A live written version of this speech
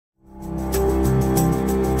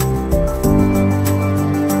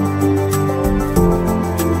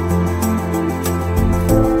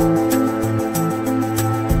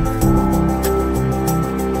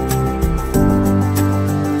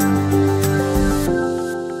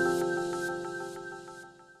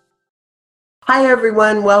Hi,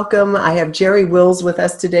 everyone. Welcome. I have Jerry Wills with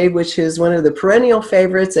us today, which is one of the perennial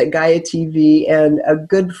favorites at Gaia TV and a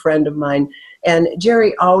good friend of mine. And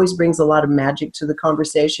Jerry always brings a lot of magic to the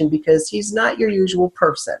conversation because he's not your usual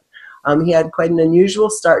person. He had quite an unusual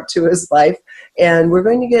start to his life, and we're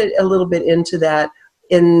going to get a little bit into that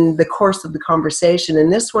in the course of the conversation.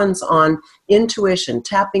 And this one's on intuition,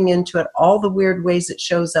 tapping into it, all the weird ways it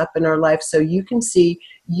shows up in our life so you can see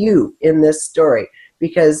you in this story.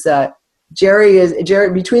 Because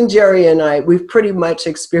between Jerry and I, we've pretty much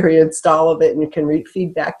experienced all of it and can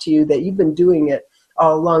feed back to you that you've been doing it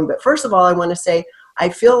all along. But first of all, I want to say, I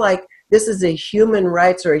feel like this is a human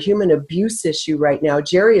rights or a human abuse issue right now.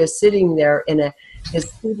 Jerry is sitting there in his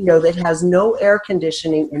studio that has no air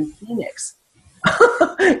conditioning in Phoenix.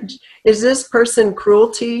 Is this person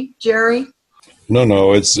cruelty, Jerry?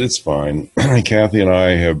 No, it's fine. Kathy and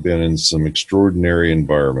I have been in some extraordinary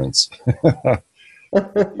environments.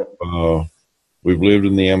 We've lived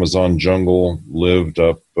in the Amazon jungle, lived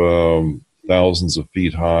up thousands of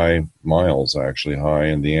feet high, miles actually high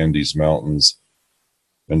in the Andes Mountains,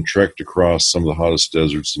 and trekked across some of the hottest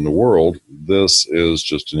deserts in the world. This is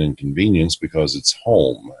just an inconvenience because it's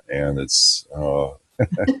home, and it's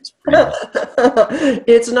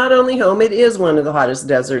it's not only home, it is one of the hottest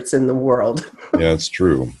deserts in the world. Yeah, it's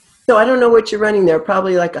true. So I don't know what you're running there,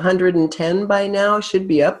 probably like 110 by now, should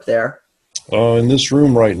be up there. In this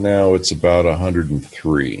room right now, it's about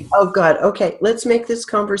 103. Oh, God. Okay, let's make this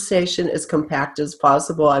conversation as compact as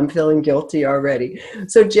possible. I'm feeling guilty already.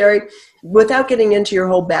 So, Jerry, without getting into your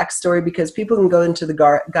whole backstory, because people can go into the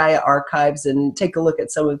Gaia archives and take a look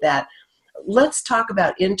at some of that, let's talk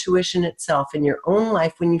about intuition itself in your own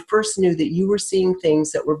life when you first knew that you were seeing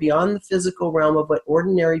things that were beyond the physical realm of what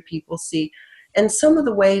ordinary people see, and some of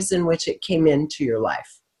the ways in which it came into your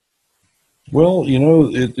life. Well,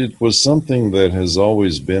 it was something that has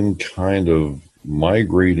always been kind of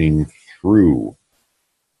migrating through.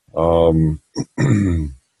 I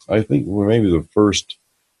think maybe the first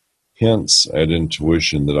hints at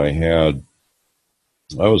intuition that I had,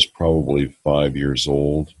 I was probably 5 years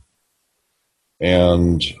old.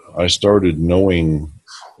 And I started knowing,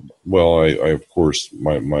 well, I of course,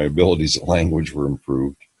 my abilities at language were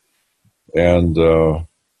improved. And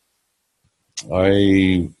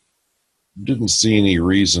I didn't see any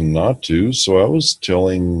reason not to, so I was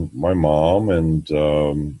telling my mom and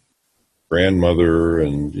grandmother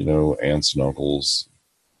and, aunts and uncles,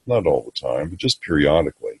 not all the time, but just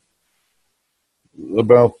periodically,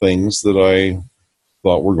 about things that I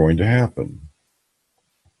thought were going to happen.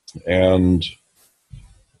 And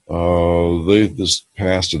they just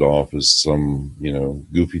passed it off as some,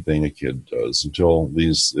 goofy thing a kid does until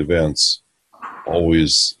these events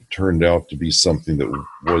always turned out to be something that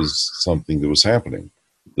was happening,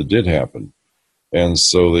 that did happen. And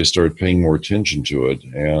so they started paying more attention to it.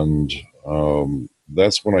 And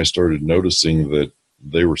that's when I started noticing that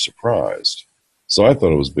they were surprised. So I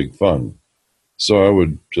thought it was big fun. So I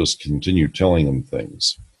would just continue telling them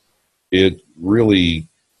things. It really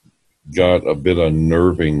got a bit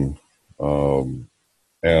unnerving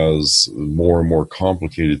as more and more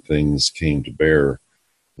complicated things came to bear.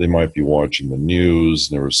 They might be watching the news,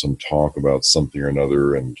 and there was some talk about something or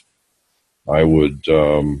another, and I would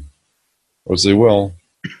say, well,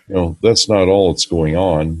 that's not all that's going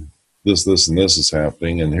on. This, and this is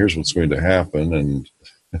happening, and here's what's going to happen. And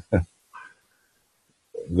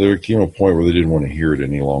there came a point where they didn't want to hear it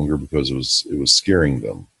any longer because it was scaring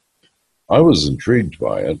them. I was intrigued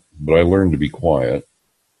by it, but I learned to be quiet.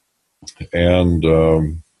 And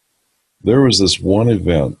there was this one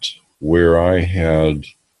event where I had,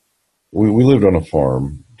 we lived on a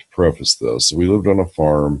farm, to preface this. We lived on a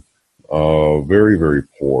farm, very, very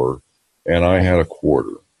poor, and I had a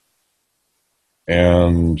quarter.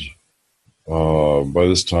 And by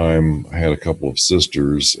this time, I had a couple of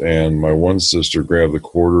sisters, and my one sister grabbed the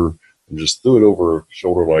quarter and just threw it over her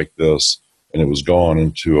shoulder like this, and it was gone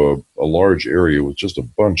into a large area with just a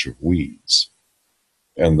bunch of weeds.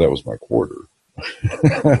 And that was my quarter.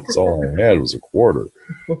 That's all I had was a quarter.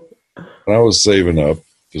 And I was saving up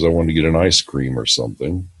because I wanted to get an ice cream or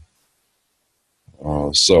something.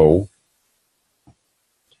 So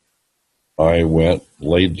I went,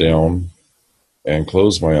 laid down, and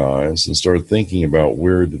closed my eyes and started thinking about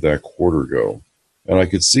where did that quarter go. And I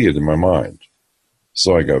could see it in my mind.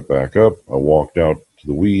 So I got back up, I walked out to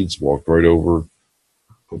the weeds, walked right over,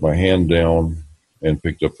 put my hand down, and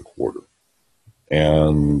picked up the quarter.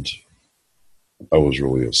 And I was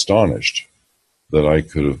really astonished that I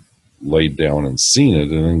could have laid down and seen it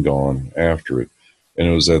and then gone after it. And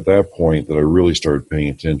it was at that point that I really started paying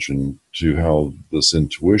attention to how this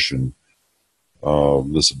intuition,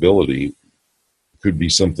 this ability, could be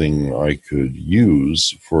something I could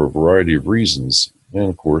use for a variety of reasons. And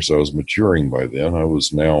of course, I was maturing by then. I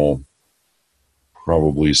was now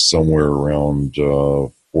probably somewhere around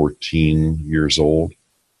 14 years old.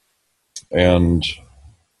 And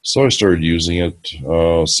so I started using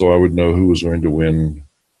it so I would know who was going to win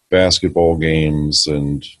basketball games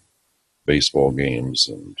and baseball games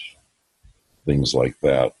and things like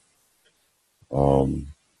that. Um,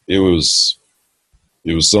 it was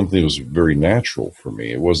something that was very natural for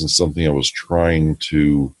me. It wasn't something I was trying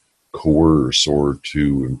to coerce or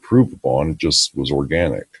to improve upon. It just was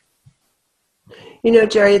organic. You know,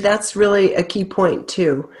 Jerry, that's really a key point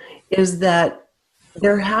too, is that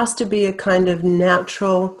there has to be a kind of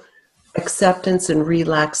natural acceptance and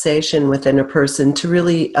relaxation within a person to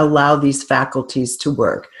really allow these faculties to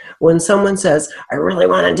work. When someone says, I really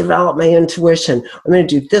want to develop my intuition, I'm going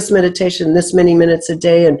to do this meditation this many minutes a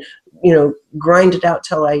day and, you know, grind it out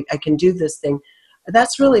till I can do this thing,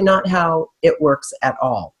 that's really not how it works at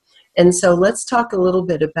all. And so let's talk a little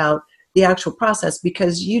bit about the actual process,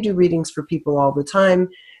 because you do readings for people all the time,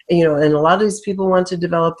 you know, and a lot of these people want to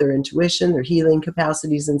develop their intuition, their healing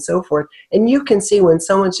capacities, and so forth. And you can see when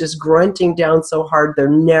someone's just grunting down so hard, they're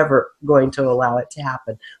never going to allow it to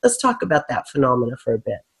happen. Let's talk about that phenomena for a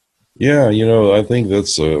bit. Yeah, I think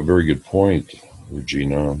that's a very good point,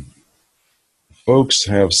 Regina. Folks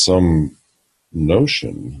have some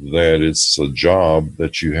notion that it's a job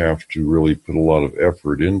that you have to really put a lot of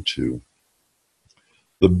effort into.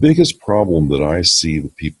 The biggest problem that I see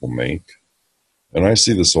that people make, and I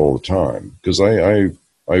see this all the time, because I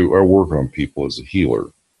work on people as a healer,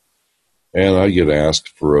 and I get asked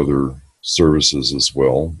for other services as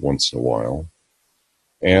well once in a while.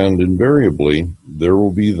 And invariably, there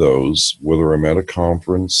will be those, whether I'm at a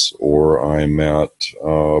conference or I'm at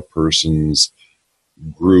a person's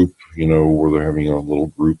group, where they're having a little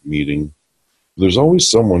group meeting, there's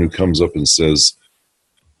always someone who comes up and says,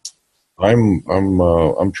 I'm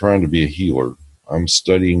trying to be a healer. I'm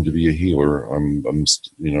studying to be a healer. I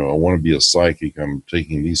want to be a psychic. I'm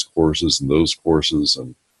taking these courses and those courses,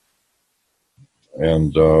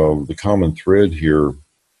 and the common thread here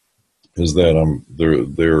is that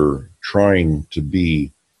they're trying to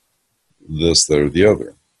be this, that, or the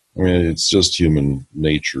other. I mean, it's just human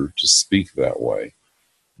nature to speak that way.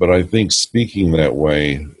 But I think speaking that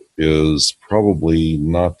way is probably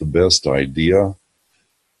not the best idea,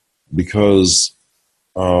 because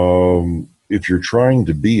if you're trying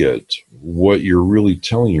to be it, what you're really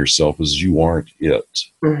telling yourself is you aren't it.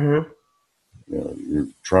 Mm-hmm. You're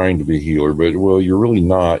trying to be a healer, but, well, you're really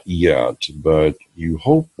not yet, but you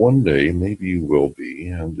hope one day maybe you will be.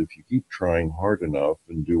 And if you keep trying hard enough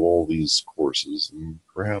and do all these courses, and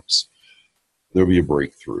perhaps there'll be a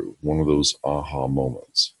breakthrough, one of those aha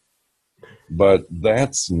moments. But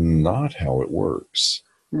that's not how it works.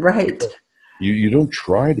 Right. You don't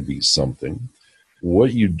try to be something.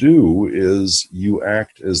 What you do is you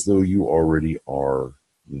act as though you already are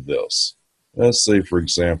this. Let's say, for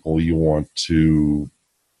example, you want to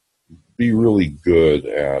be really good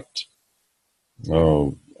at, I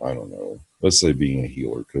don't know, let's say being a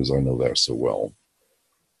healer, because I know that so well.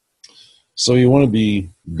 So you want to be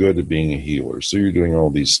good at being a healer. So you're doing all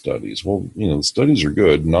these studies. Well, the studies are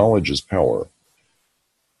good. Knowledge is power.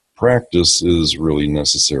 Practice is really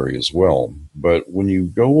necessary as well. But when you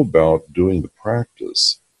go about doing the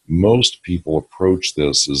practice, most people approach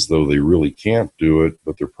this as though they really can't do it,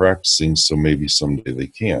 but they're practicing so maybe someday they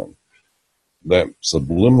can. That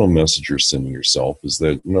subliminal message you're sending yourself is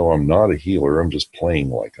that, no, I'm not a healer, I'm just playing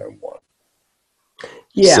like I'm one.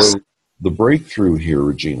 Yeah. So the breakthrough here,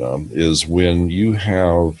 Regina, is when you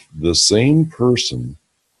have the same person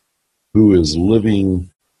who is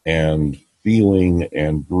living and feeling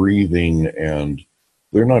and breathing, and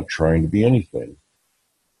they're not trying to be anything.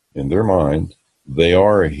 In their mind, they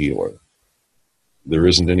are a healer. There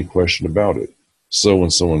isn't any question about it. So when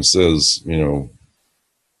someone says,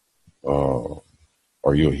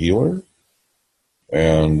 are you a healer?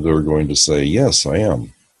 And they're going to say, yes, I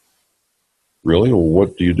am. Really? Well,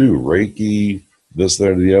 what do you do? Reiki, this,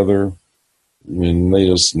 that, or the other? And they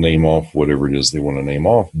just name off whatever it is they want to name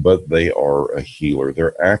off, but they are a healer.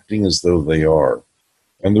 They're acting as though they are.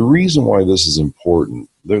 And the reason why this is important,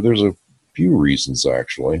 there's a few reasons,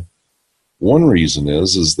 actually. One reason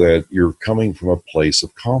is that you're coming from a place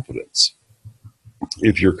of confidence.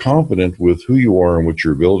 If you're confident with who you are and what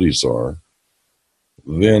your abilities are,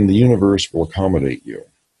 then the universe will accommodate you.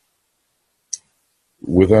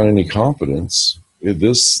 Without any confidence,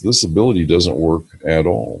 this ability doesn't work at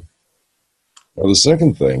all. Now, the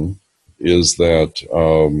second thing is that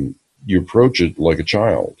you approach it like a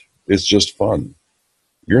child. It's just fun.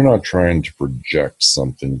 You're not trying to project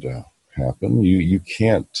something to happen. You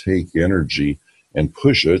can't take energy and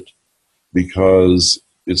push it, because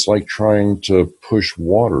it's like trying to push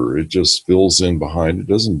water. It just fills in behind. It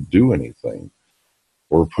doesn't do anything.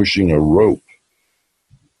 Or pushing a rope.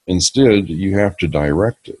 Instead, you have to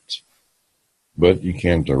direct it. But you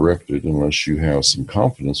can't direct it unless you have some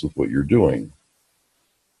confidence with what you're doing.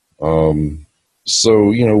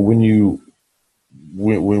 So, you know, when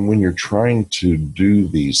you're trying to do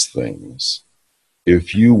these things,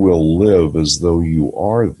 if you will live as though you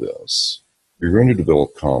are this, you're going to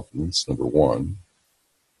develop confidence, number one.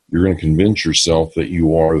 You're going to convince yourself that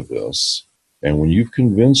you are this. And when you've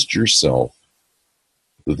convinced yourself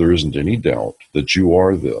that there isn't any doubt that you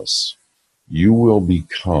are this, you will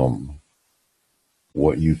become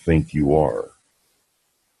what you think you are,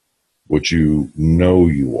 what you know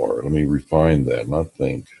you are. Let me refine that, not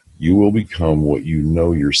think. You will become what you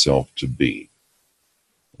know yourself to be.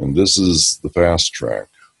 And this is the fast track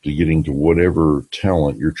to getting to whatever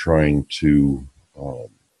talent you're trying to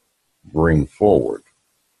bring forward.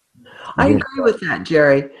 I agree with that,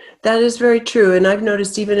 Jerry. That is very true. And I've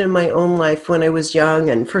noticed even in my own life when I was young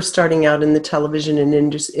and first starting out in the television and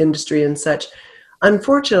industry and such,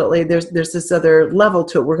 unfortunately, there's this other level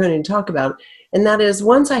to it we're going to talk about. And that is,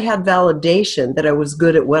 once I had validation that I was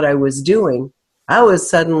good at what I was doing, I was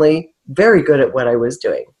suddenly very good at what I was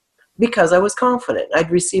doing because I was confident.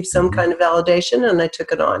 I'd received some kind of validation and I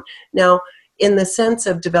took it on. Now, in the sense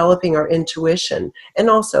of developing our intuition and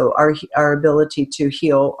also our ability to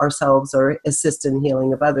heal ourselves or assist in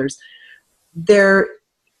healing of others, there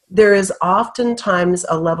is oftentimes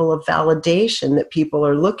a level of validation that people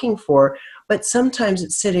are looking for, but sometimes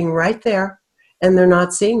it's sitting right there and they're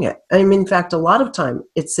not seeing it. I mean, in fact, a lot of time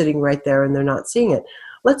it's sitting right there and they're not seeing it.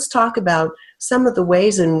 Let's talk about some of the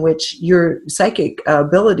ways in which your psychic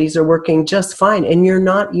abilities are working just fine and you're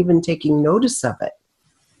not even taking notice of it.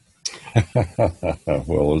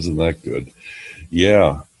 Well, isn't that good?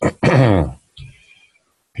 Yeah.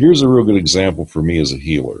 Here's a real good example for me as a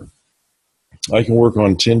healer. I can work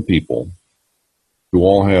on 10 people who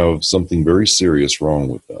all have something very serious wrong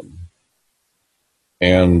with them.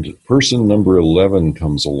 And person number 11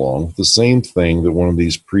 comes along with the same thing that one of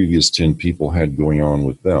these previous 10 people had going on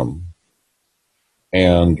with them.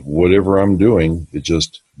 And whatever I'm doing, it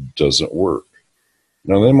just doesn't work.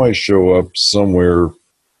 Now, they might show up somewhere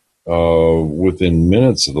within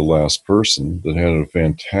minutes of the last person that had a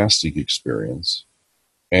fantastic experience,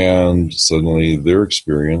 and suddenly their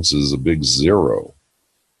experience is a big zero.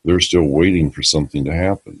 They're still waiting for something to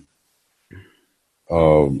happen.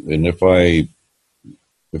 And if I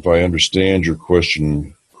understand your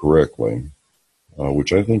question correctly,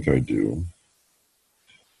 which I think I do,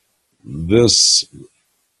 this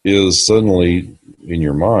is suddenly in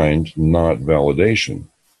your mind not validation.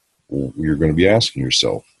 You're going to be asking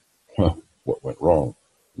yourself, what went wrong?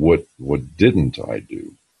 What didn't I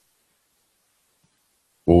do?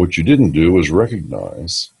 Well, what you didn't do is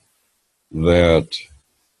recognize that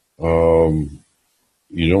you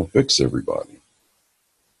don't fix everybody.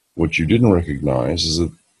 What you didn't recognize is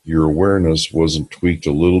that your awareness wasn't tweaked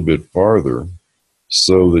a little bit farther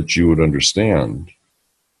so that you would understand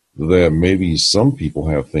that maybe some people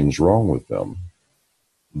have things wrong with them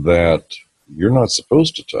that you're not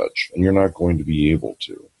supposed to touch and you're not going to be able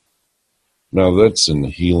to. Now, that's in the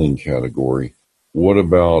healing category. What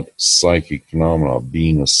about psychic phenomena,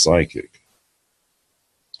 being a psychic?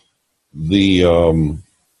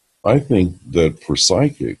 I think that for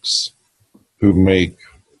psychics who make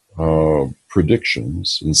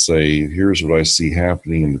predictions and say, here's what I see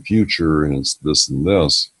happening in the future, and it's this and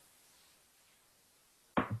this.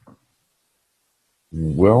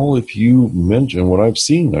 Well, if you mention what I've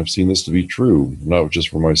seen this to be true, not just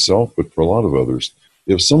for myself, but for a lot of others.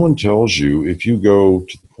 If someone tells you, if you go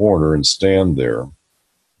to the corner and stand there,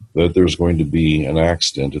 that there's going to be an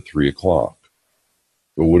accident at 3 o'clock,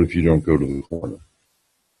 but what if you don't go to the corner?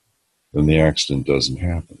 Then the accident doesn't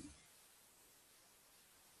happen.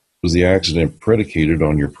 Was the accident predicated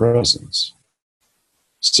on your presence?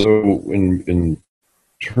 So in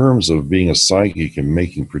terms of being a psychic and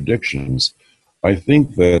making predictions, I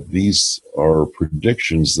think that these are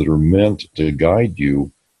predictions that are meant to guide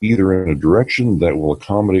you either in a direction that will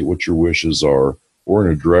accommodate what your wishes are or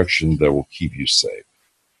in a direction that will keep you safe.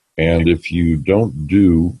 And if you don't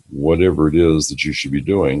do whatever it is that you should be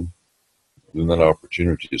doing, then that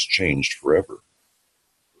opportunity is changed forever.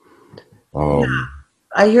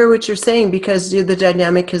 I hear what you're saying because the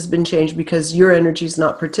dynamic has been changed because your energy is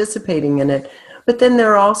not participating in it. But then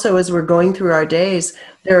there are also, as we're going through our days,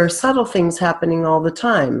 there are subtle things happening all the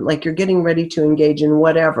time. Like you're getting ready to engage in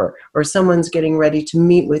whatever, or someone's getting ready to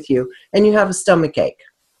meet with you, and you have a stomach ache.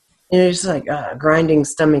 And it's just like a grinding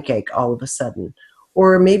stomach ache all of a sudden.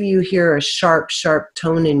 Or maybe you hear a sharp, sharp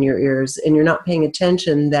tone in your ears and you're not paying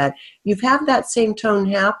attention that you've had that same tone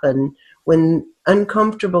happen when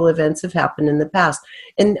uncomfortable events have happened in the past.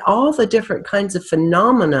 And all the different kinds of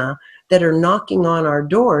phenomena that are knocking on our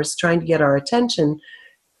doors, trying to get our attention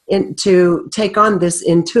to take on this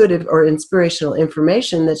intuitive or inspirational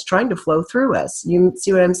information that's trying to flow through us. You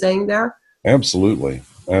see what I'm saying there? Absolutely.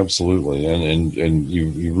 Absolutely. And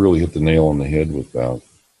you really hit the nail on the head with that.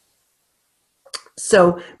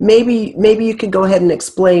 So maybe you could go ahead and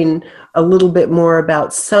explain a little bit more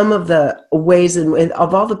about some of the ways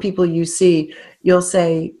of all the people you see, you'll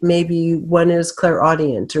say maybe one is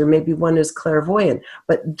clairaudient or maybe one is clairvoyant,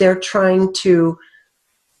 but they're trying to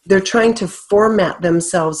format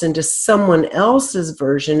themselves into someone else's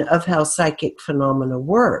version of how psychic phenomena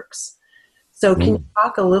works. So can you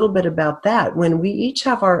talk a little bit about that when we each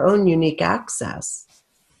have our own unique access?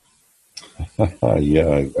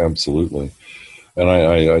 Yeah, absolutely. And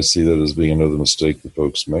I see that as being another mistake that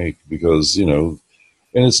folks make because, and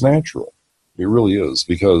it's natural. It really is.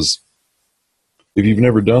 Because if you've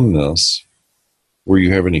never done this where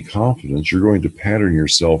you have any confidence, you're going to pattern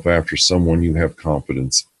yourself after someone you have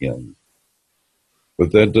confidence in.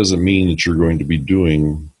 But that doesn't mean that you're going to be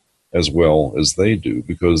doing as well as they do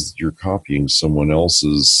because you're copying someone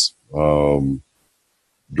else's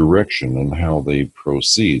direction and how they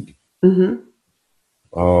proceed. Mm-hmm.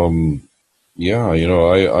 Yeah,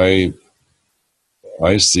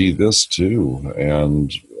 I see this too,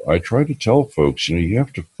 and I try to tell folks, you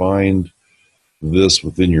have to find this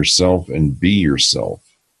within yourself and be yourself.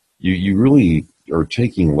 You really are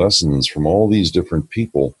taking lessons from all these different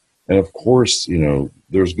people, and of course,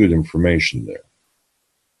 there's good information there.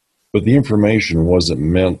 But the information wasn't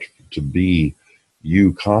meant to be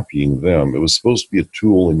you copying them. It was supposed to be a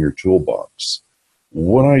tool in your toolbox.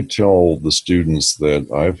 What I tell the students that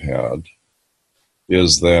I've had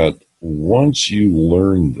is that once you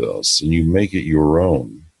learn this and you make it your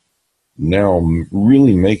own, now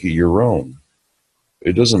really make it your own.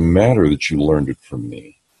 It doesn't matter that you learned it from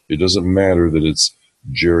me. It doesn't matter that it's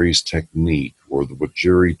Jerry's technique or what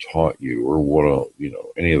Jerry taught you or what,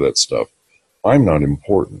 any of that stuff. I'm not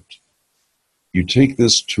important. You take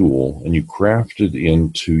this tool and you craft it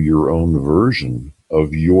into your own version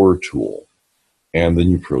of your tool, and then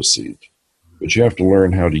you proceed. But you have to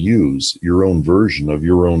learn how to use your own version of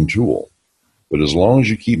your own tool. But as long as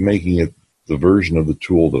you keep making it the version of the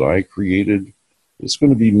tool that I created, it's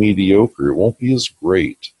going to be mediocre. It won't be as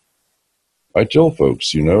great. I tell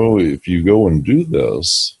folks, if you go and do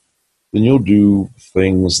this, then you'll do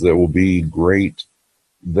things that will be great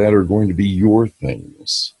that are going to be your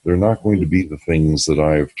things. They're not going to be the things that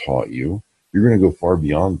I've taught you. You're going to go far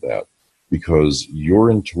beyond that because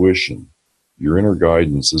your intuition, your inner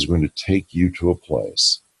guidance is going to take you to a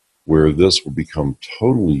place where this will become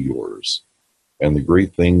totally yours. And the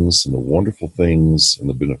great things and the wonderful things and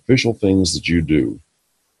the beneficial things that you do,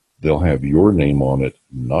 they'll have your name on it,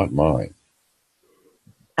 not mine.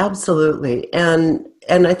 Absolutely. And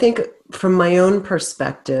I think from my own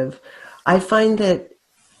perspective, I find that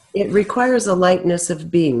it requires a lightness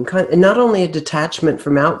of being, not only a detachment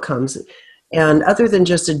from outcomes, and other than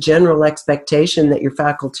just a general expectation that your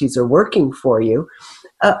faculties are working for you,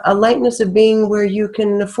 a lightness of being where you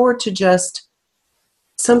can afford to just,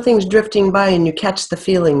 something's drifting by and you catch the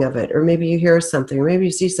feeling of it, or maybe you hear something, or maybe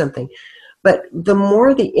you see something. But the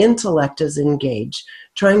more the intellect is engaged,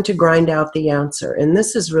 trying to grind out the answer, and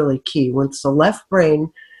this is really key, once the left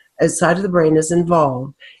brain, side of the brain is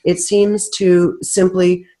involved, it seems to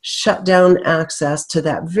simply shut down access to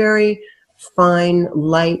that very fine,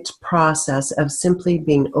 light process of simply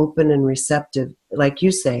being open and receptive, like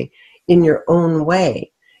you say, in your own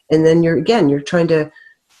way. And then you're trying to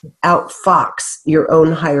outfox your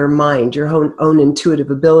own higher mind, your own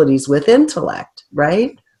intuitive abilities with intellect,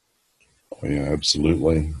 right? Oh, yeah,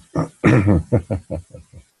 absolutely.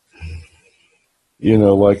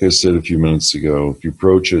 Like I said a few minutes ago, if you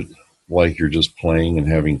approach it like you're just playing and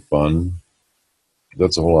having fun,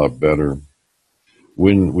 that's a whole lot better.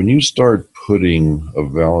 When you start putting a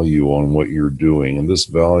value on what you're doing, and this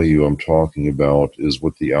value I'm talking about is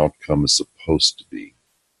what the outcome is supposed to be.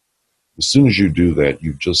 As soon as you do that,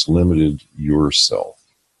 you've just limited yourself.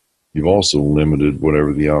 You've also limited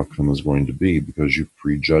whatever the outcome is going to be because you've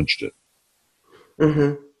prejudged it.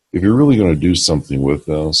 Mm-hmm. If you're really going to do something with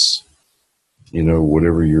this,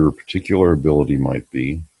 whatever your particular ability might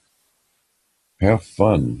be, have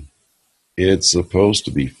fun. It's supposed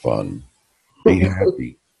to be fun. Be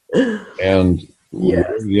happy. And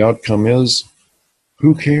whatever Yes, the outcome is,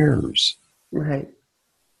 who cares? right, You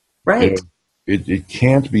right. know, it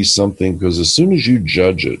can't be something, because as soon as you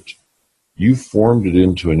judge it, you formed it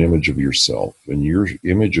into an image of yourself, and your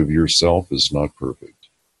image of yourself is not perfect.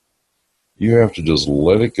 You have to just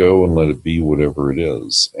let it go and let it be whatever it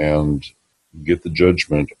is and get the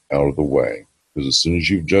judgment out of the way. Because as soon as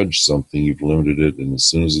you've judged something, you've limited it. And as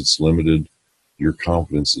soon as it's limited, your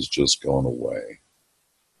confidence has just gone away.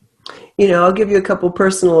 I'll give you a couple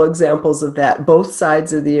personal examples of that, both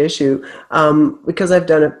sides of the issue, because I've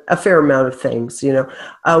done a fair amount of things.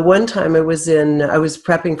 One time I was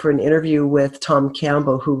prepping for an interview with Tom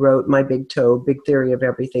Campbell, who wrote My Big Toe, Big Theory of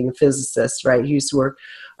Everything, a physicist, right? He used to work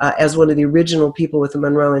as one of the original people with the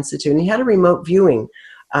Monroe Institute, and he had a remote viewing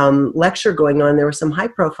lecture going on. There were some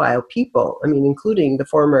high-profile people, including the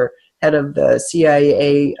former head of the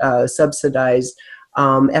CIA subsidized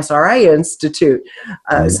SRI Institute.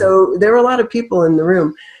 Mhm. So there were a lot of people in the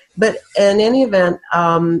room. But in any event,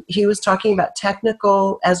 he was talking about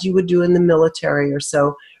technical, as you would do in the military or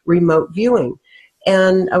so, remote viewing.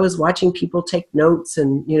 And I was watching people take notes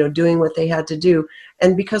and, doing what they had to do.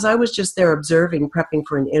 And because I was just there observing, prepping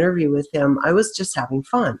for an interview with him, I was just having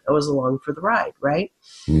fun. I was along for the ride, right?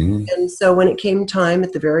 Mhm. And so when it came time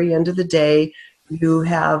at the very end of the day, you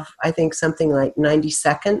have, I think, something like 90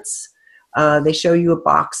 seconds. They show you a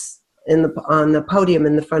box on the podium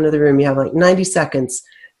in the front of the room. You have like 90 seconds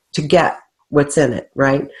to get what's in it,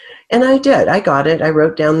 right? And I did. I got it. I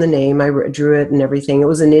wrote down the name. I drew it and everything. It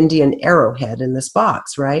was an Indian arrowhead in this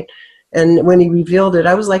box, right? And when he revealed it,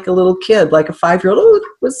 I was like a little kid, like a 5-year-old. Oh, it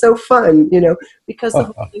was so fun, because the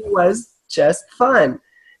whole thing was just fun.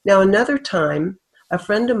 Now, another time, a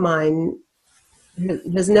friend of mine,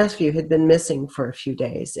 his nephew had been missing for a few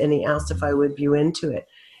days, and he asked if I would view into it.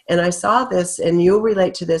 And I saw this, and you'll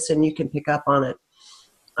relate to this, and you can pick up on it.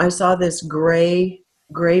 I saw this gray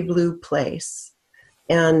blue place,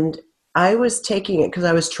 and I was taking it because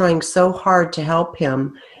I was trying so hard to help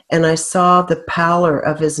him, and I saw the pallor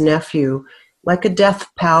of his nephew, like a death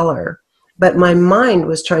pallor. But my mind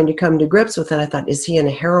was trying to come to grips with it. I thought, is he in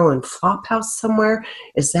a heroin flop house somewhere?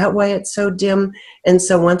 Is that why it's so dim? And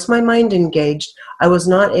so once my mind engaged, I was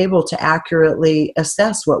not able to accurately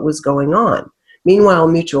assess what was going on. Meanwhile,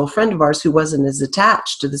 a mutual friend of ours who wasn't as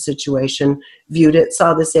attached to the situation viewed it,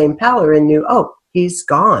 saw the same pallor, and knew, oh, he's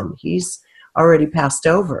gone. He's already passed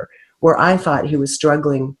over, where I thought he was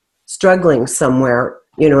struggling somewhere,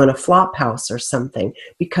 in a flop house or something,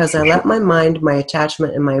 because I let my mind, my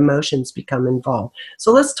attachment, and my emotions become involved.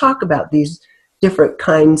 So let's talk about these different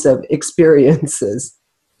kinds of experiences.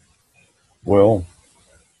 Well,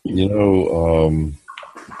 you know,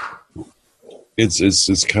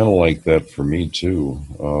 it's kind of like that for me too.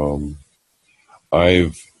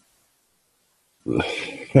 I've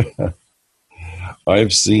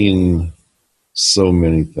I've seen so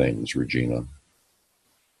many things, Regina,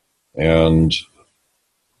 and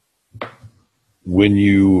when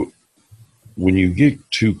you when you get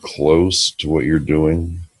too close to what you're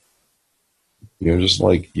doing, just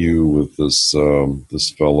like you with this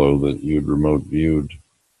fellow that you had remote viewed,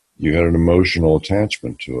 you had an emotional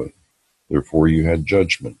attachment to it. Therefore, you had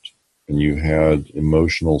judgment, and you had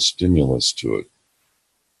emotional stimulus to it.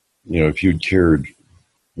 If you'd cared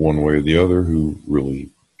one way or the other, who really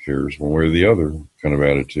cares one way or the other kind of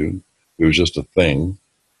attitude, it was just a thing,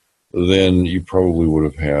 then you probably would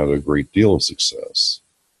have had a great deal of success.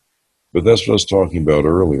 But that's what I was talking about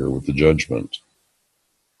earlier with the judgment.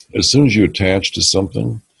 As soon as you attach to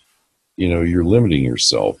something, you're limiting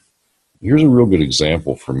yourself. Here's a real good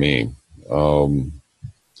example for me.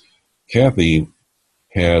 Kathy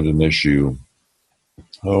had an issue,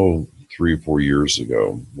 3 or 4 years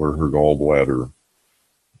ago, where her gallbladder,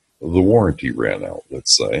 the warranty ran out,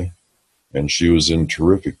 let's say, and she was in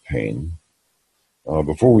terrific pain.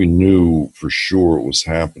 Before we knew for sure what was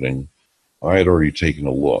happening, I had already taken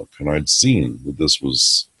a look, and I'd seen that this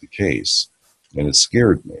was the case, and it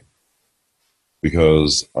scared me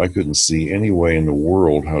because I couldn't see any way in the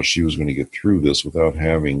world how she was going to get through this without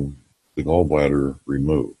having the gallbladder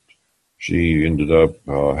removed. She ended up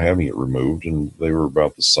having it removed, and they were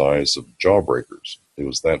about the size of jawbreakers. It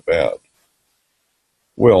was that bad.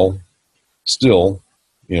 Well, still,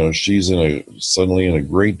 she's suddenly in a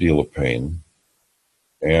great deal of pain,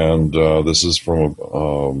 and this is from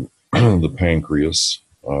the pancreas.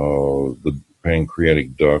 The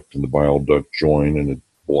pancreatic duct and the bile duct join, and it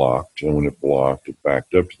blocked. And when it blocked, it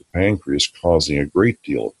backed up to the pancreas, causing a great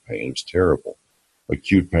deal of pain. It was terrible.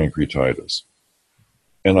 Acute pancreatitis.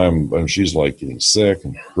 and she's like getting sick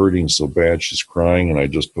and hurting so bad, she's crying, and I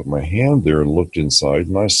just put my hand there and looked inside,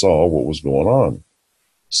 and I saw what was going on.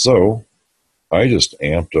 So I just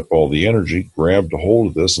amped up all the energy, grabbed a hold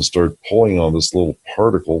of this, and started pulling on this little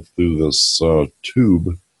particle through this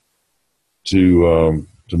tube to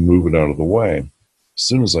move it out of the way. As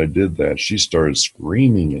soon as I did that, she started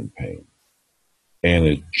screaming in pain, and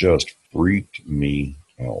it just freaked me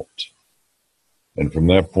out. And from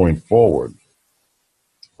that point forward,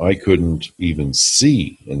 I couldn't even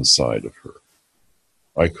see inside of her.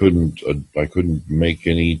 I couldn't make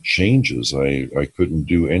any changes. I couldn't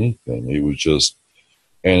do anything. It was just,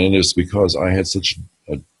 and it's because I had such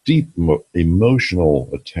a deep emotional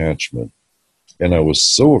attachment, and I was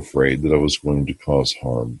so afraid that I was going to cause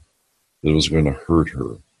harm, that it was going to hurt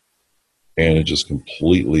her, and it just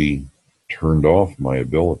completely turned off my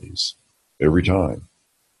abilities every time.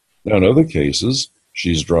 Now, in other cases,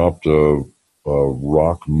 she's dropped a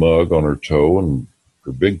rock mug on her toe, and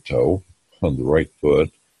her big toe on the right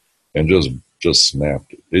foot, and just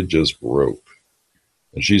snapped it. It just broke.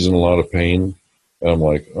 And she's in a lot of pain. And I'm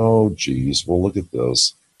like, oh, geez, well, look at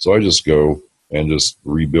this. So I just go and just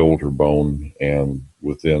rebuild her bone. And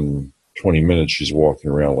within 20 minutes, she's walking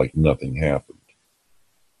around like nothing happened.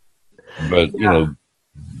 But, you know,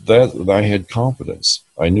 that I had confidence.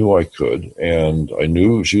 I knew I could. And I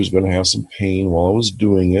knew she was going to have some pain while I was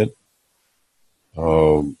doing it.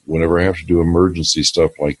 Whenever I have to do emergency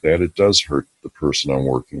stuff like that, it does hurt the person I'm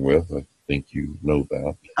working with. I think you know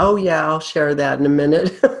that. Oh, yeah, I'll share that in a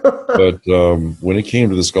minute. But when it came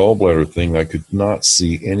to this gallbladder thing, I could not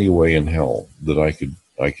see any way in hell that I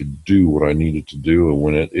could do what I needed to do. And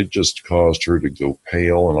when it just caused her to go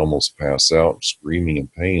pale and almost pass out, screaming in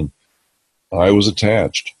pain, I was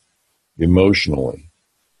attached emotionally,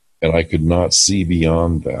 and I could not see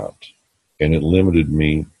beyond that. And it limited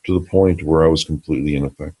me to the point where I was completely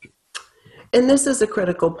ineffective. And this is a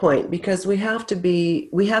critical point, because we have to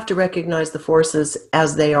recognize the forces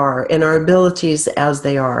as they are and our abilities as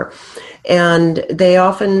they are. And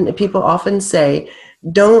people often say,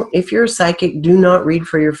 if you're a psychic, do not read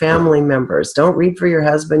for your family members. Don't read for your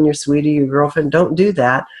husband, your sweetie, your girlfriend. Don't do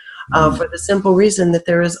that for the simple reason that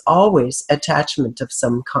there is always attachment of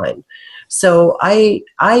some kind. So I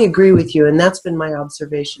agree with you, and that's been my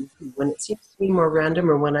observation. When it seems to be more random,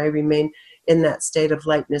 or when I remain in that state of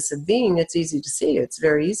lightness of being, it's easy to see. It's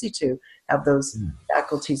very easy to have those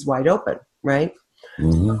faculties wide open, right?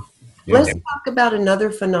 Mm-hmm. Yeah. Let's talk about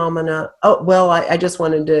another phenomena. Oh, well, I just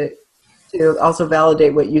wanted to also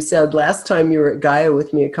validate what you said. Last time you were at Gaia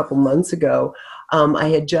with me a couple months ago, I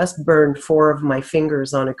had just burned 4 of my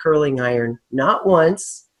fingers on a curling iron. Not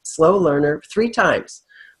once, slow learner, 3 times.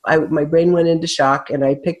 My brain went into shock, and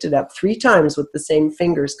I picked it up 3 times with the same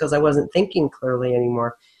fingers because I wasn't thinking clearly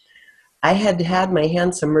anymore. I had my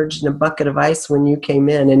hand submerged in a bucket of ice when you came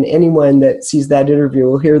in, and anyone that sees that interview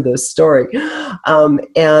will hear this story.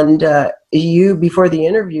 You, before the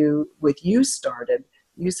interview with you started,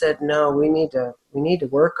 you said, "No, we need to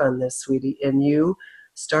work on this, sweetie." And you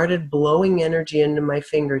started blowing energy into my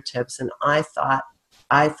fingertips, and I thought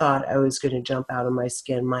I was going to jump out of my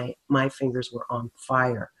skin. My fingers were on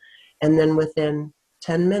fire. And then within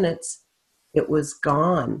 10 minutes, it was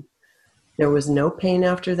gone. There was no pain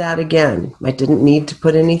after that again. I didn't need to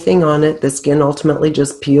put anything on it. The skin ultimately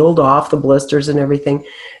just peeled off, the blisters and everything.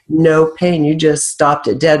 No pain. You just stopped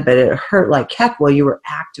it dead, but it hurt like heck while you were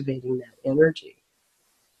activating that energy.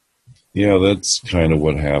 Yeah, that's kind of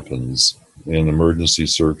what happens in emergency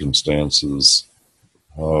circumstances.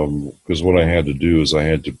 Because what I had to do is I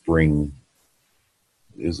had to bring,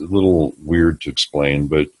 is a little weird to explain,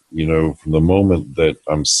 but you know, from the moment that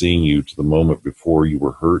I'm seeing you to the moment before you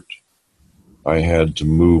were hurt, I had to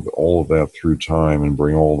move all of that through time and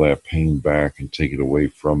bring all that pain back and take it away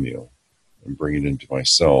from you and bring it into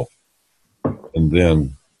myself, and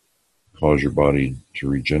then cause your body to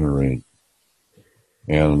regenerate.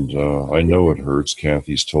 And I know it hurts.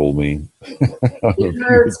 Kathy's told me. It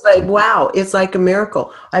hurts, but wow, it's like a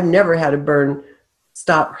miracle. I've never had a burn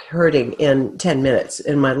stop hurting in 10 minutes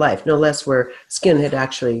in my life, no less where skin had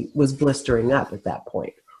actually was blistering up at that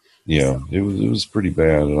point. Yeah, So. it was pretty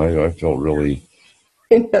bad, and I felt really.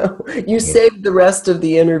 You know, you saved the rest of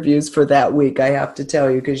the interviews for that week, I have to tell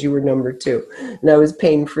you, because you were number 2, and I was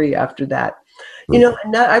pain-free after that. You know,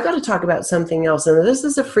 I've got to talk about something else, and this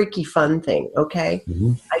is a freaky fun thing, okay?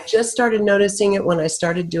 Mm-hmm. I just started noticing it when I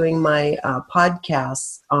started doing my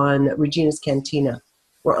podcasts on Regina's Cantina,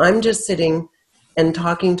 where I'm just sitting and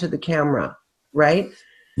talking to the camera, right?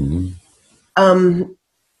 Mm-hmm.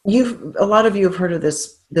 A lot of you have heard of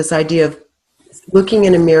this idea of looking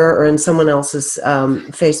in a mirror or in someone else's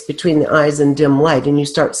face between the eyes in dim light, and you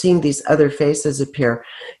start seeing these other faces appear.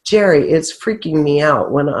 Jerry, it's freaking me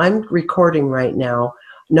out. When I'm recording right now,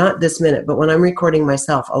 not this minute, but when I'm recording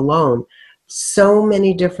myself alone, so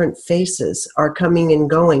many different faces are coming and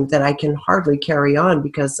going that I can hardly carry on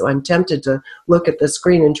because I'm tempted to look at the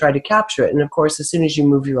screen and try to capture it. And of course, as soon as you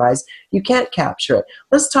move your eyes, you can't capture it.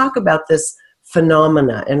 Let's talk about this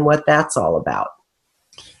phenomena and what that's all about.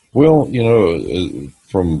 Well,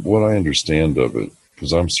 from what I understand of it,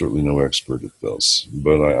 because I'm certainly no expert at this,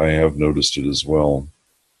 but I have noticed it as well.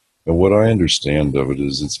 And what I understand of it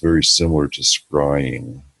is it's very similar to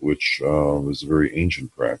scrying, which is a very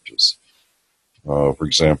ancient practice. For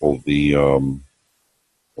example, different,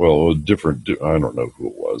 I don't know who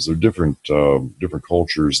it was. There are different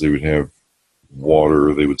cultures. They would have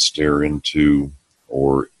water they would stare into,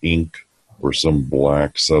 or ink, or some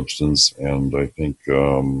black substance. And I think, I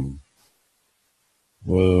don't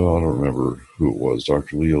remember who it was.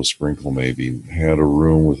 Dr. Leo Sprinkle maybe had a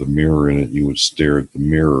room with a mirror in it. You would stare at the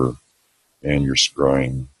mirror and you're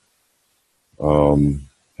scrying.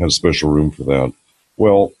 Had a special room for that.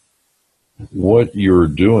 Well, what you're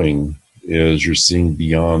doing is you're seeing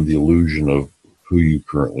beyond the illusion of who you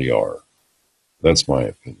currently are. That's my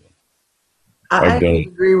opinion. I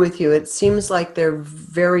agree with you. It seems like they're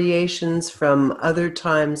variations from other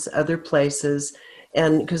times, other places,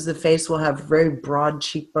 and because the face will have very broad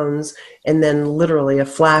cheekbones, and then literally a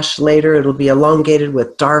flash later, it'll be elongated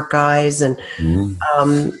with dark eyes, and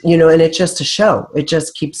and it's just a show. It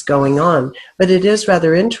just keeps going on. But it is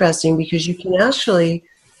rather interesting because you can actually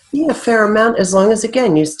see a fair amount as long as,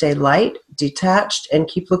 again, you stay light, detached, and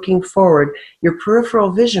keep looking forward. Your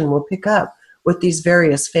peripheral vision will pick up what these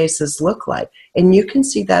various faces look like. And you can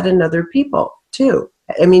see that in other people, too.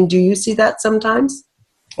 I mean, do you see that sometimes?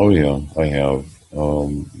 Oh, yeah, I have.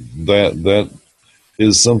 That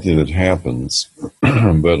is something that happens,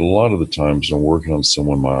 but a lot of the times when I'm working on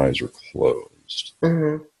someone, my eyes are closed.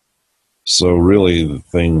 Mm-hmm. So really the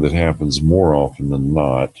thing that happens more often than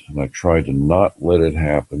not, and I try to not let it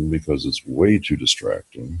happen because it's way too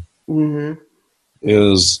distracting,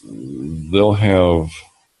 is they'll have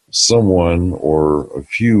someone or a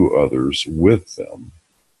few others with them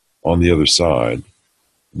on the other side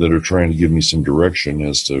that are trying to give me some direction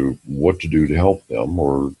as to what to do to help them,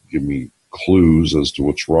 or give me clues as to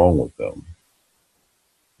what's wrong with them.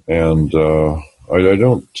 And I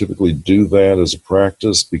don't typically do that as a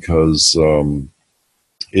practice because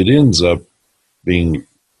it ends up being,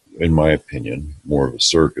 in my opinion, more of a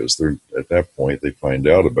circus. They're at that point, they find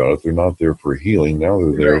out about it. They're not there for healing. Now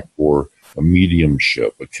they're there for a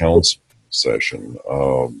mediumship, a counseling session,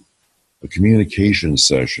 a communication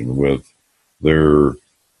session with their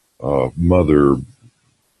mother,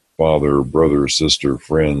 father, brother, sister,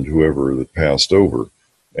 friend, whoever that passed over.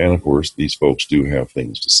 And of course, these folks do have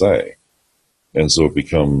things to say. And so it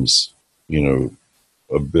becomes,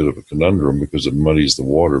 a bit of a conundrum because it muddies the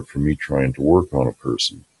water for me trying to work on a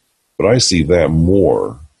person. But I see that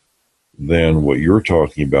more than what you're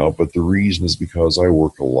talking about. But the reason is because I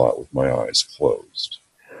work a lot with my eyes closed.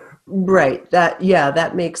 Right.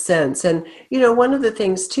 That makes sense. And, one of the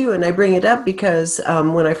things too, and I bring it up because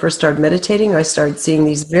when I first started meditating, I started seeing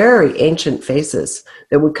these very ancient faces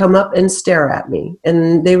that would come up and stare at me.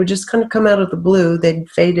 And they would just kind of come out of the blue. They'd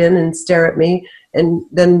fade in and stare at me and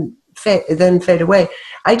then fade away.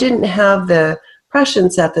 I didn't have the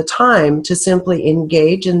prescience at the time to simply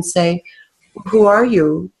engage and say, who are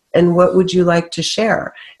you? And what would you like to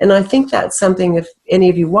share? And I think that's something, if any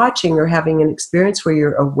of you watching are having an experience where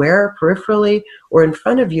you're aware peripherally or in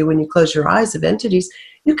front of you when you close your eyes of entities,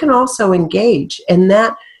 you can also engage. And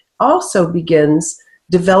that also begins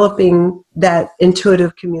developing that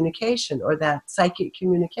intuitive communication or that psychic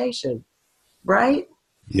communication, right?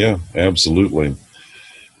 Yeah, absolutely.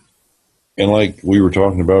 And like we were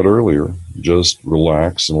talking about earlier, just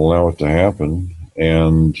relax and allow it to happen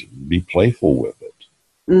and be playful with it.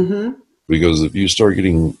 Mm-hmm. Because if you start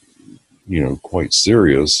getting, quite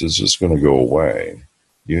serious, it's just going to go away.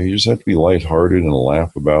 You just have to be lighthearted and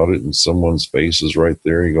laugh about it, and someone's face is right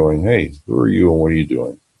there. You're going, hey, who are you and what are you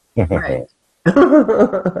doing? Right.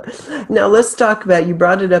 Now let's talk about, you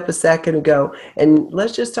brought it up a second ago, and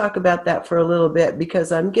let's just talk about that for a little bit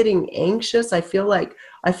because I'm getting anxious. I feel like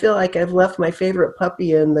I've left my favorite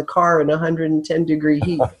puppy in the car in 110-degree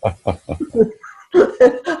heat.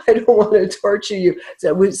 I don't want to torture you.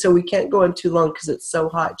 So we can't go on too long because it's so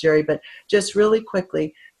hot, Jerry, but just really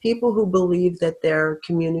quickly, people who believe that they're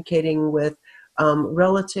communicating with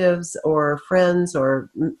relatives or friends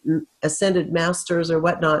or ascended masters or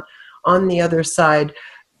whatnot on the other side,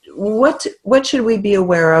 what should we be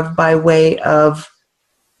aware of by way of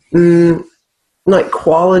like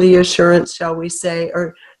quality assurance, shall we say?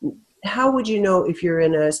 Or how would you know if you're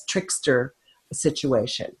in a trickster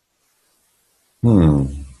situation?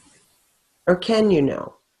 Or can you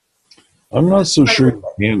know? I'm not so sure you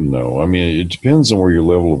can know. I mean, it depends on where your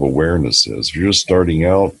level of awareness is. If you're just starting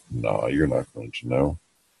out, no, you're not going to know.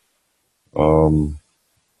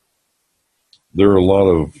 There are a lot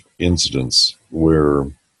of incidents where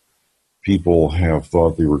people have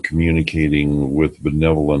thought they were communicating with a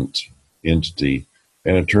benevolent entity,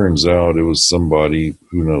 and it turns out it was somebody,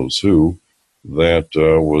 who knows who, that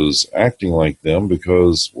was acting like them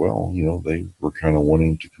because, well, they were kind of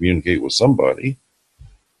wanting to communicate with somebody.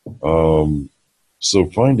 So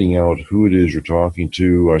finding out who it is you're talking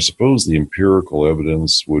to, I suppose the empirical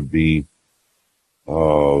evidence would be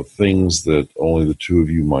things that only the two of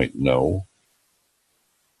you might know.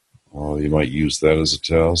 You might use that as a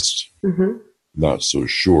test. Mm-hmm. Not so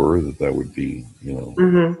sure that would be,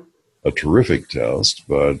 a terrific test,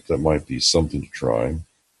 but that might be something to try.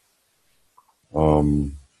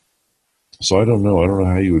 So I don't know. I don't know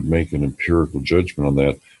how you would make an empirical judgment on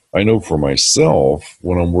that. I know for myself,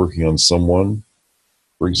 when I'm working on someone,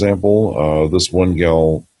 for example, this one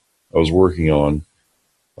gal I was working on,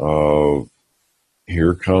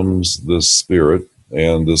 here comes this spirit,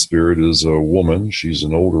 and this spirit is a woman. She's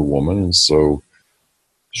an older woman, and so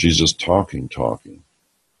she's just talking.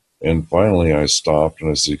 And finally I stopped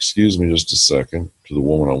and I said, "Excuse me just a second," to the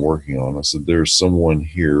woman I'm working on. I said, "There's someone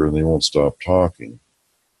here and they won't stop talking.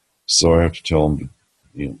 So I have to tell them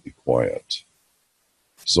to be quiet."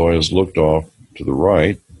 So I just looked off to the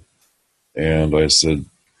right and I said,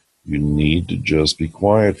 "You need to just be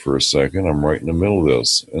quiet for a second. I'm right in the middle of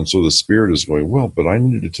this." And so the spirit is going, "Well, but I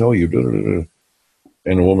needed to tell you." Da, da, da, da.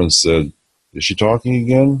 And the woman said, "Is she talking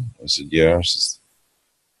again?" I said, "Yeah." She says,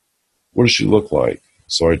 "What does she look like?"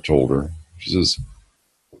 So I told her. She says,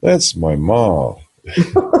 "That's my mom."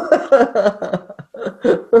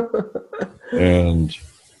 And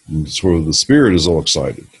so the spirit is all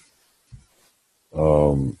excited.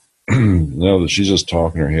 Now that she's just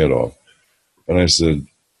talking her head off. And I said,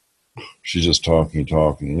 "She's just talking.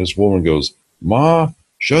 And this woman goes, "Ma,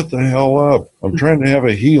 shut the hell up. I'm trying to have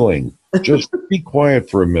a healing. Just be quiet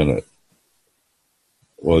for a minute."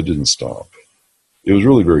 Well, it didn't stop. It was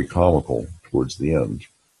really very comical towards the end.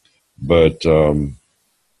 But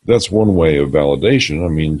that's one way of validation. I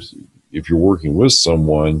mean, if you're working with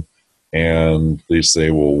someone and they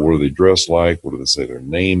say, "Well, what are they dressed like? What do they say their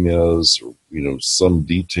name is?" Or, some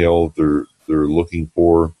detail they're looking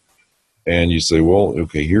for. And you say, "Well,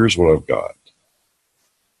 okay, here's what I've got."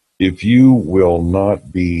 If you will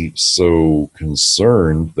not be so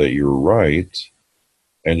concerned that you're right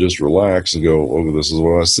and just relax and go, "Oh, this is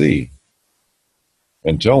what I see,"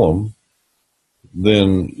 and tell them,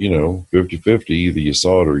 then, 50-50, either you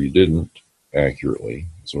saw it or you didn't accurately.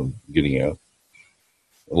 That's what I'm getting at.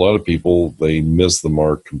 A lot of people, they miss the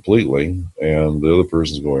mark completely, and the other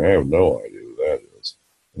person's going, "I have no idea who that is."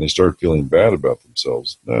 And they start feeling bad about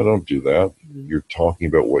themselves. No, don't do that. You're talking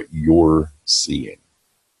about what you're seeing.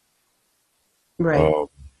 Right.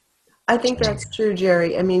 I think that's true,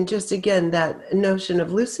 Jerry. I mean, just again, that notion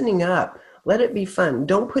of loosening up, let it be fun.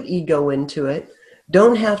 Don't put ego into it.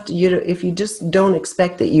 Don't have to, if you just don't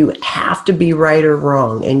expect that you have to be right or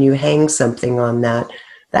wrong and you hang something on that,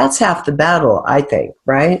 that's half the battle, I think,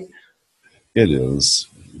 right? It is.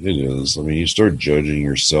 It is. I mean, you start judging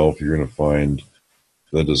yourself, you're going to find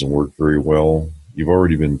that doesn't work very well. You've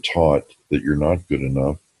already been taught that you're not good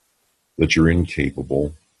enough, that you're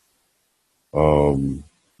incapable.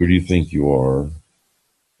 Who do you think you are?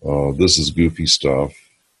 This is goofy stuff.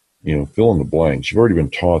 Fill in the blanks. You've already been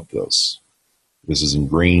taught this. This is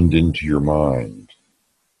ingrained into your mind.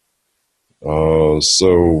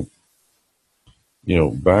 So,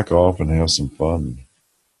 back off and have some fun.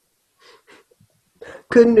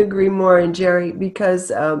 Couldn't agree more. And Jerry,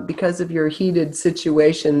 because of your heated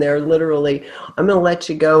situation there, literally, I'm going to let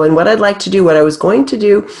you go. And what I'd like to do, what I was going to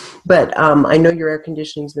do, but I know your air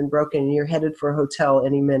conditioning's been broken and you're headed for a hotel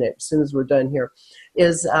any minute as soon as we're done here,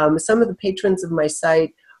 is some of the patrons of my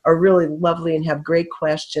site are really lovely and have great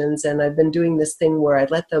questions. And I've been doing this thing where I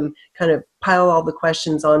let them kind of pile all the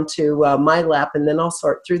questions onto my lap, and then I'll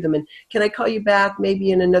sort through them. And can I call you back maybe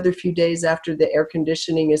in another few days after the air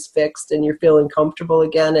conditioning is fixed and you're feeling comfortable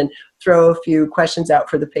again, and throw a few questions out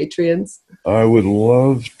for the Patreons? I would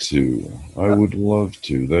love to.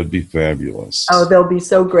 That'd be fabulous. Oh, they'll be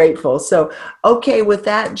so grateful. So, okay, with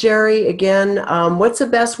that, Jerry, again, what's the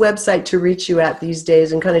best website to reach you at these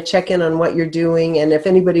days and kind of check in on what you're doing? And if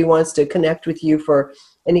anybody wants to connect with you for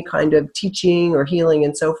any kind of teaching or healing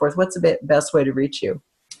and so forth, what's the best way to reach you?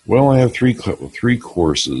 Well, I have three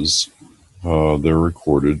courses. They're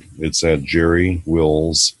recorded. It's at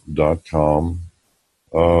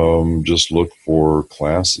jerrywills.com. Just look for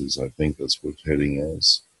classes. I think that's what heading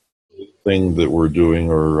is. The thing that we're doing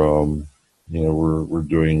are, we're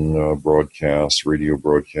doing broadcasts, radio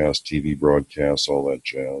broadcasts, TV broadcasts, all that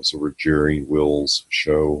jazz over at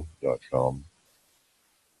jerrywillsshow.com.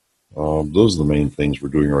 Those are the main things we're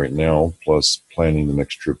doing right now, plus planning the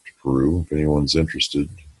next trip to Peru. If anyone's interested,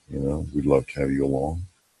 we'd love to have you along.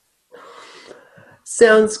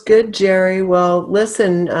 Sounds good, Jerry. Well,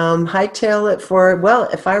 listen, hightail it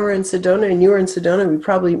if I were in Sedona and you were in Sedona, we'd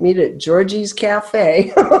probably meet at Georgie's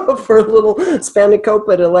Cafe for a little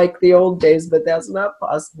spanakopita like the old days, but that's not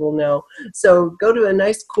possible now. So go to a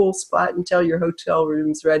nice, cool spot until your hotel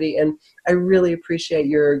room's ready. And I really appreciate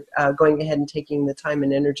your going ahead and taking the time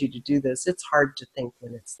and energy to do this. It's hard to think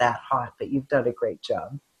when it's that hot, but you've done a great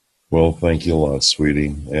job. Well, thank you a lot,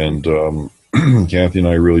 sweetie. And Kathy and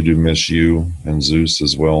I really do miss you, and Zeus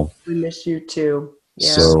as well. We miss you too.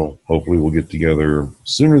 Yeah. So hopefully we'll get together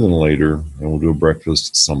sooner than later, and we'll do a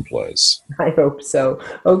breakfast someplace. I hope so.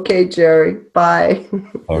 Okay, Jerry. Bye.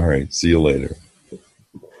 All right. See you later.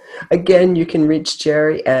 Again, you can reach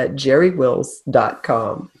Jerry at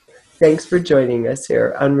jerrywills.com. Thanks for joining us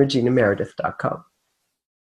here on reginameredith.com.